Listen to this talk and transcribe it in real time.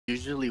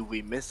usually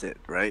we miss it,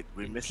 right?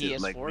 We In miss it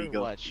like we PS4,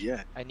 go, watch.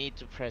 yeah. I need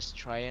to press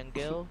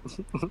triangle,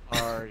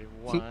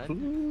 R1,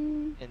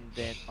 and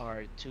then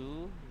R2,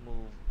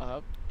 move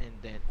up, and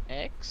then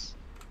X,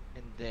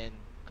 and then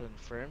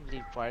confirm,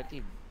 leave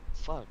party.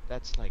 Fuck,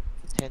 that's like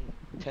 10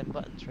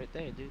 buttons right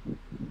there, dude.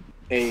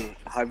 Hey,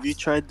 have you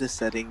tried the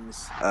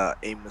settings,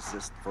 aim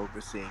assist,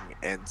 focusing,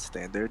 and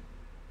standard?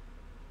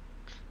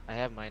 I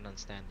have mine on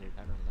standard.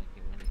 I don't like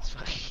it when it's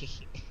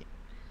fucking.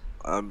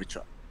 Let me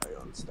try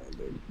on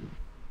standard.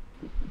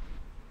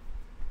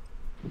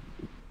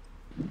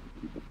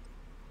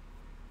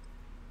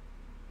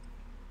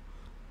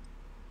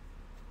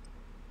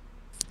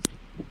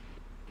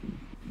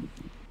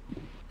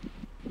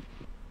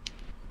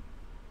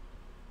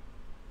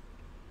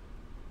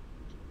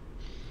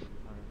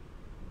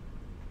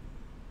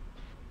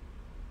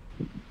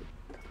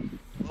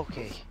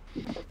 Okay,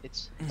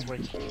 it's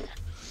working.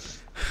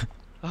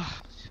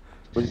 Ah,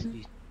 What you-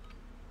 you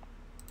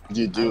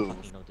I don't do?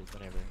 fucking know, dude.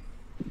 Whatever.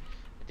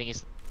 I think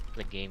it's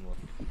the game mode.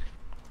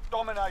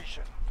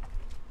 Domination.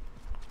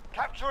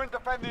 Capture and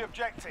defend the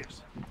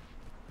objectives.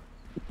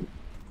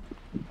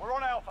 We're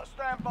on Alpha,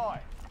 stand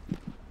by.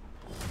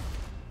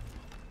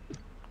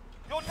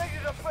 You're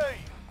needed a B.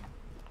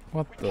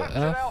 What We the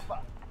captured F?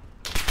 Alpha.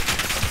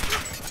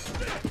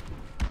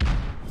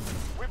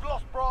 We've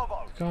lost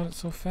Bravo. Got it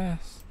so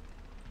fast.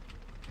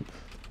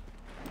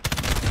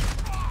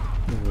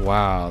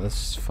 Wow, this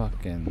is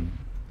fucking.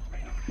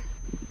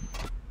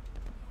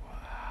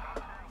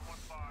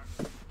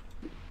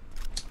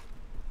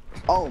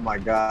 Oh my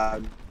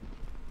god.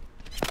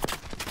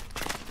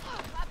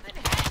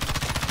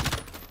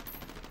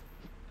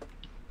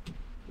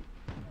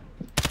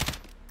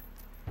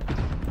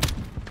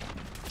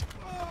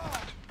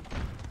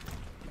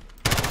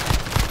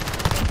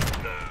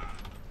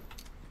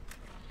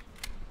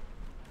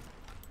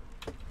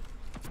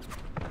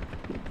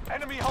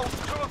 Enemy holds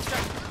 2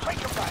 objectives. Take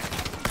them back.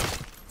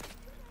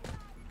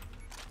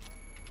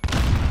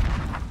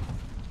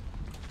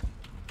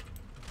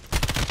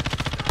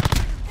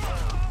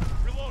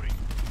 Reloading.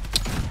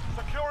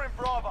 Securing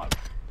Bravo.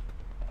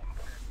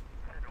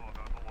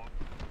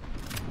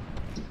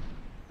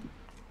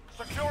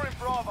 Securing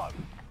Bravo.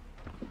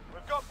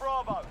 We've got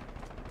Bravo.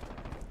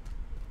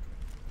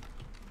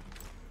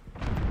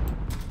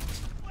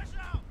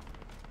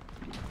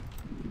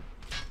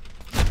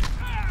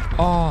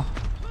 Oh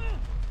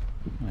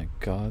my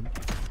god.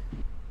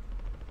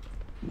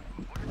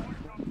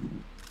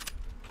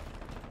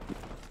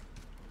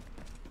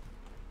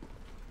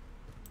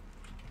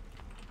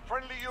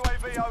 Friendly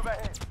UAV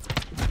overhead.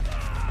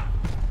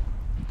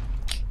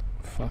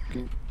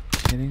 Fucking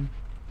kidding.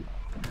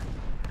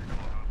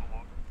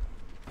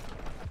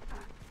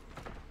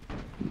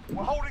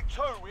 We're holding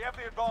 2. We have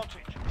the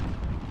advantage.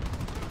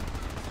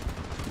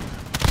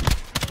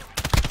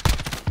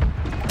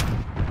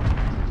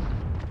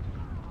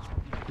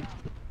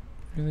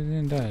 Really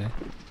didn't die.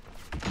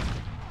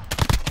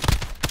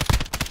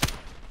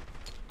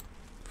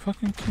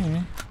 Fucking kidding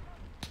me.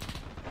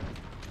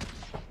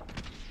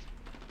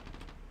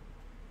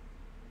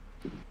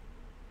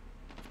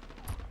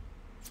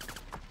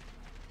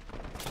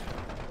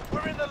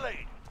 We're in the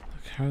lead.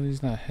 Look, how are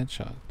these not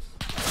headshots?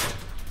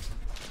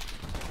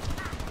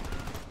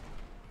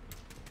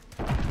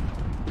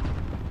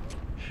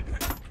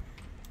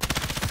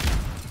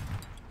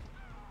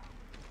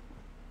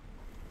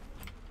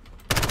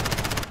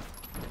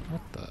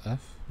 What the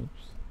F?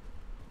 Oops.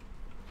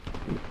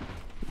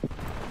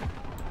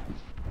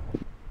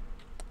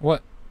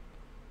 What?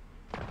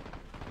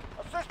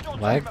 Assist your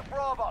Lag? team at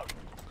Bravo.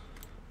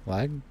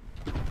 Lag?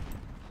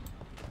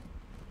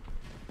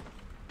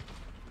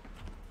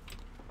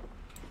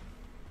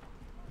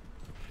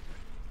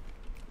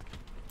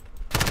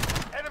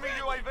 Enemy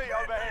UAV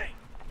overhead.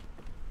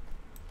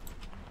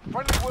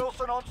 Friendly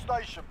Wilson on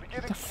station. Where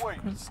Beginning the fuck?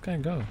 sweep. Where'd this guy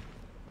go?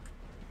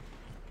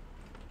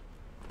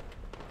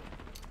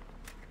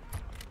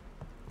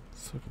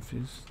 So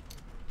confused.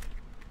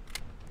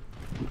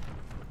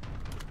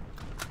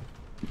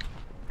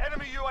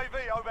 Enemy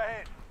UAV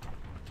overhead.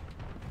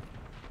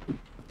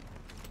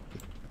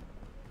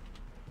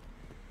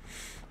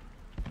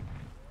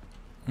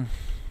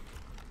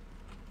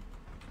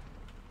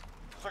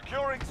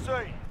 Securing C.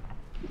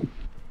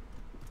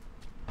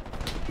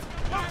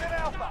 Losing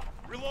Alpha.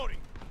 Reloading.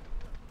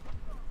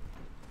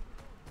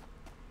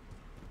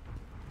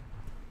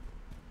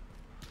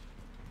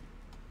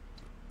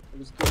 It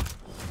was good.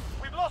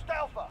 We've lost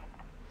Alpha.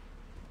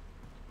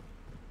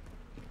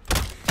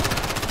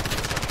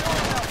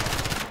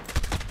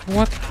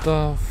 What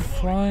the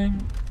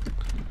flying?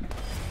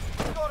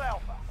 We've got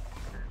Alpha.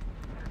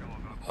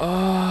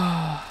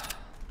 Ah.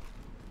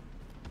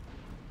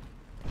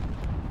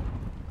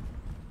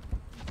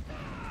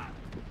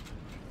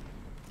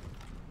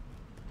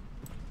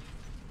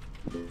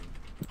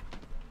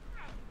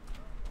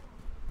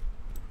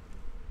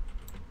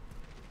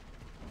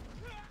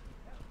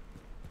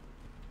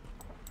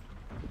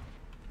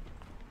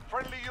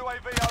 Friendly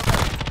UAV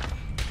overhead.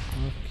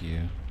 Fuck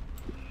you.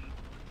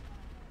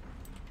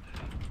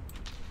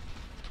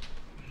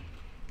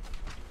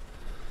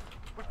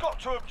 Got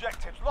 2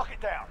 objectives. Lock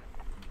it down.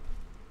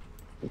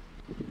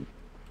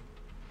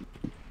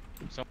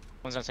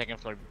 Someone's on second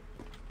floor.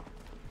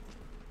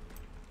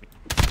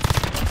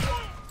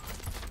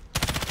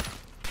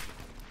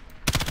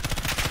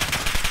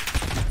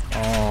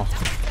 Oh.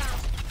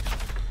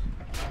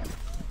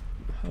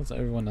 How's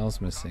everyone else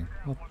missing?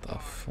 What the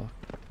fuck?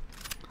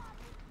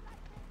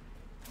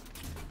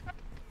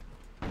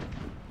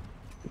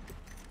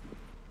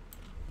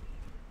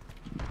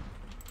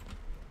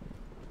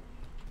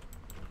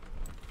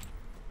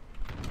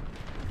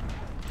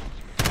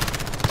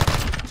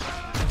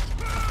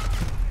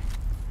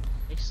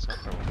 They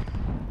suck or what?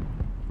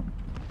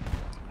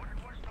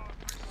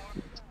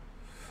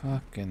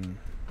 Fucking.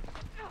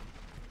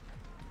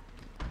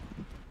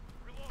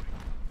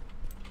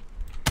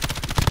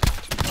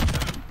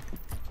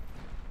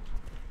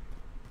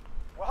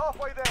 We're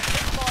halfway there. Keep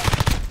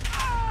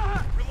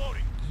fighting.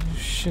 Reloading. You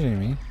shitting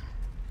me?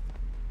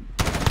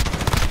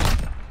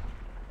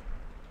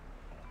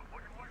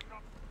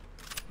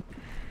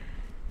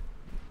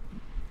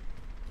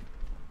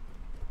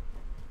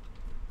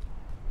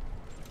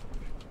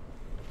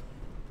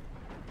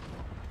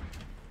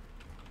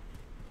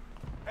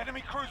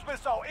 Enemy cruise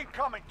missile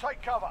incoming.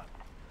 Take cover.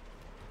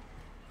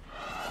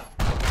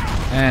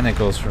 And it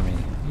goes for me.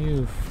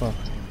 You fuck.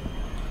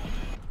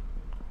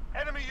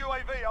 Enemy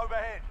UAV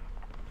overhead.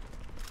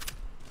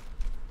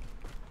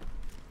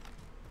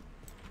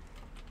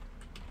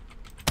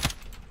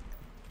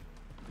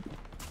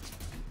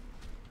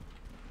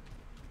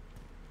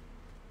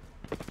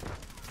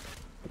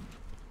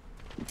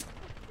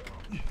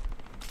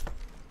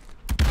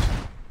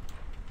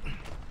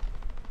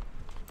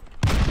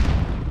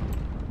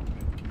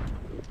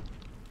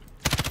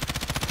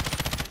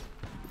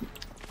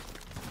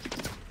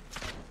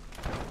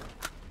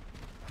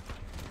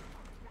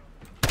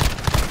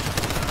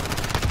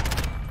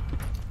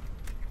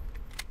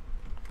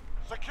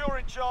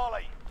 Securing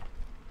Charlie.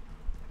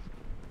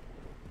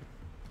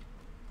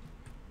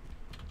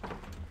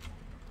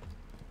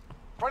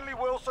 Friendly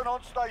Wilson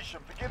on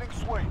station. Beginning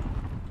sweep.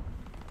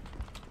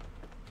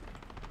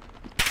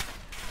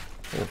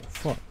 Oh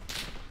fuck.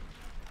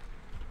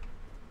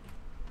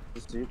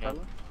 Is it you,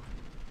 Carlo?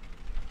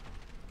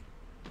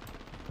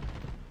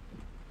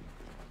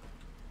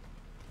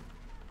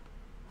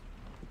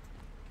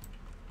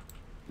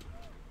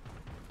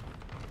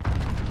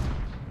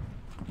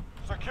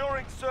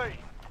 Securing C.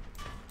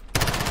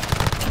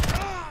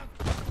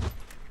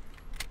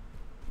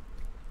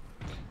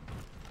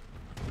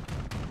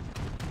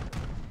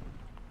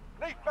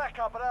 Need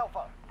backup at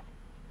Alpha.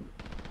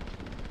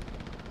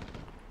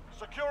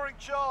 Securing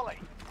Charlie.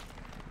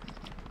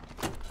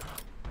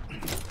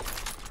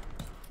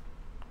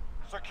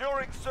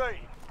 Securing C.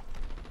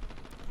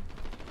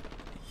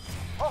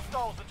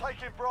 Hostiles are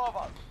taking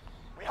Bravo.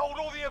 We hold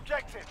all the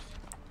objectives.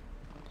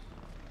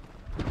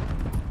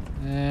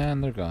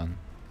 And they're gone.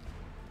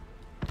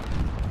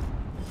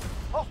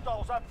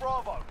 Hostiles at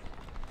Bravo.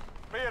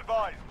 Be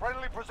advised,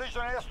 friendly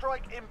precision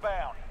airstrike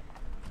inbound.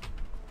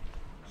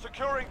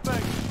 Securing B.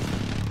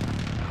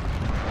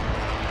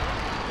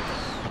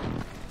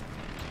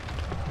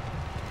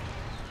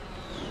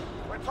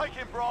 We're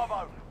taking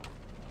Bravo.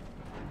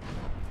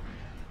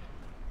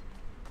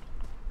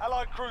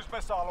 Allied cruise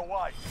missile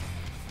away.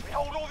 We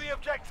hold all the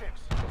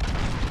objectives.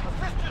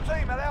 Assist your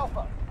team at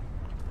Alpha.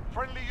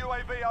 Friendly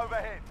UAV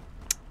overhead.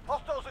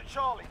 Hostiles at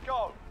Charlie,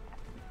 go.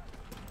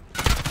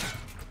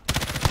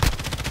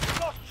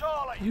 Lost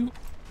Charlie. You.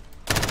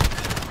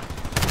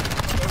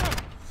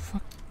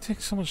 Fuck.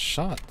 Take so much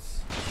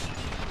shots.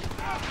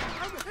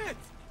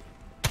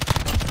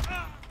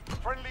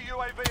 Friendly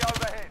UAV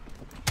overhead.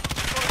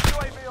 Got a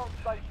UAV on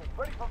station,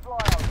 ready for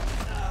flyover.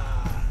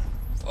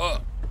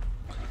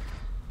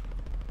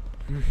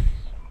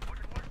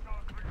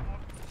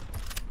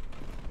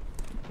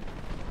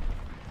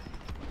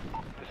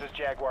 This is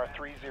Jaguar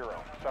 3-0.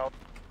 South.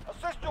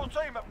 Assist your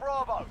team at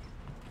Bravo.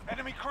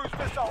 Enemy cruise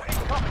missile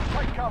incoming,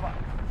 take cover.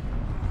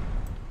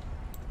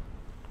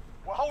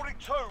 We're holding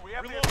 2, we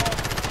have the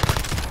advantage.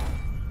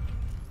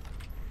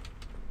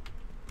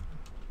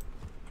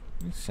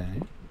 You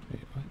saying?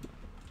 Wait, what?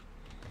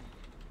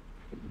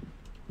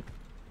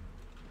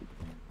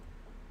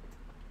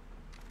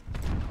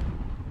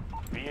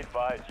 Be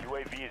advised,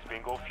 UAV is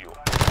bingo fuel.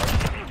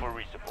 RTB for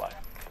resupply.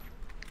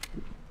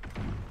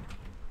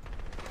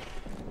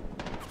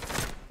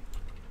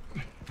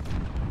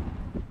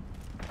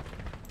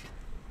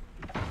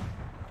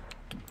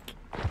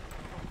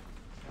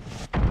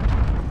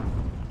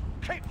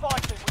 Keep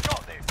fighting, we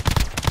got this.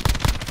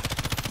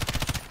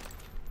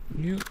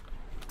 You.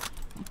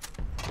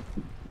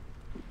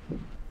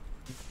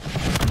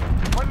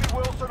 Friendly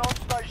Wilson on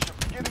station,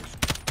 beginning.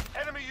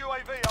 Enemy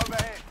UAV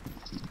overhead.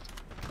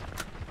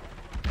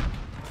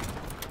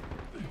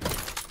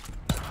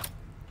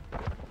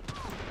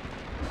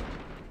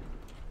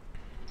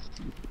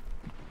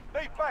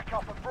 Need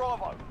backup at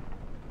Bravo.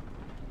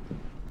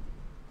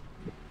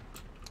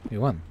 You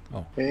won.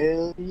 Oh.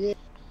 Hell yeah.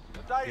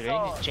 Today's Dude, I need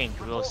ours. to change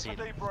Report Wilson.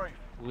 for debrief.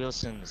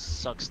 Wilson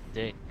sucks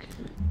dick.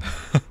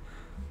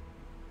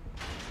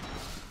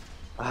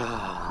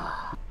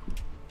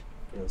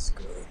 Feels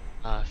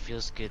good.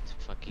 Feels good.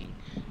 Fucking.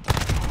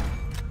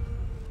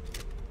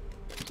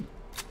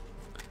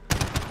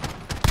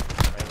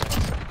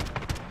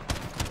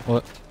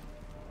 What?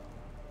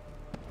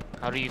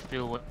 How do you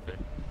feel when?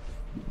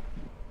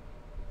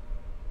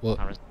 What?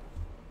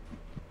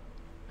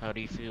 How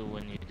do you feel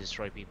when you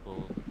destroy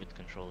people with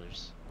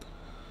controllers?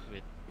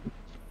 With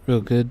Real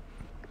good.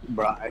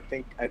 Bruh, I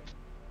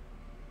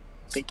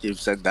think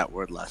you've said that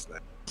word last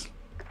night.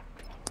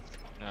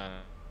 no,